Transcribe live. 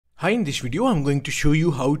Hi, in this video I'm going to show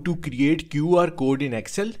you how to create QR code in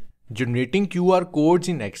Excel. Generating QR codes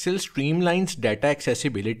in Excel streamlines data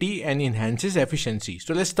accessibility and enhances efficiency.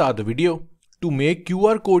 So let's start the video. To make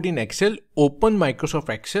QR code in Excel, open Microsoft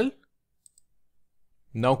Excel.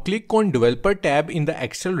 Now click on Developer tab in the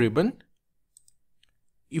Excel ribbon.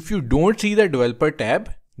 If you don't see the Developer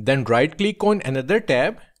tab, then right click on another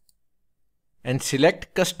tab and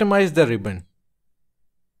select Customize the ribbon.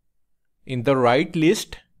 In the right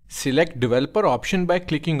list, select Developer option by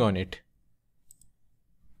clicking on it.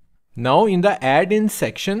 Now in the Add-ins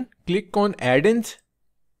section, click on Add-ins.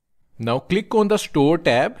 Now click on the Store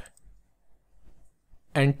tab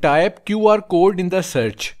and type QR code in the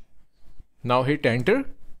search. Now hit Enter.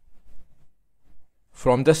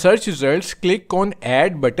 From the search results, click on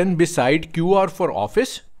Add button beside QR for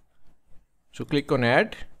Office. So click on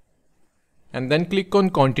Add and then click on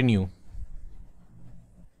Continue.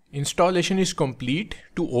 Installation is complete.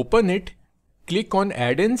 To open it, click on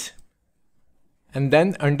Add-ins and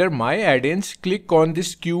then under My Add-ins, click on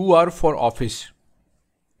this QR for Office.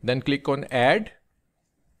 Then click on Add.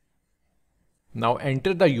 Now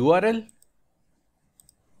enter the URL.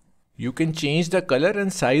 You can change the color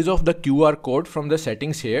and size of the QR code from the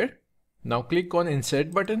settings here. Now click on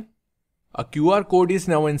Insert button. A QR code is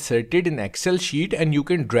now inserted in Excel sheet and you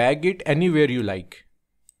can drag it anywhere you like.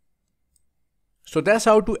 So that's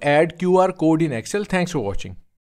how to add QR code in Excel. Thanks for watching.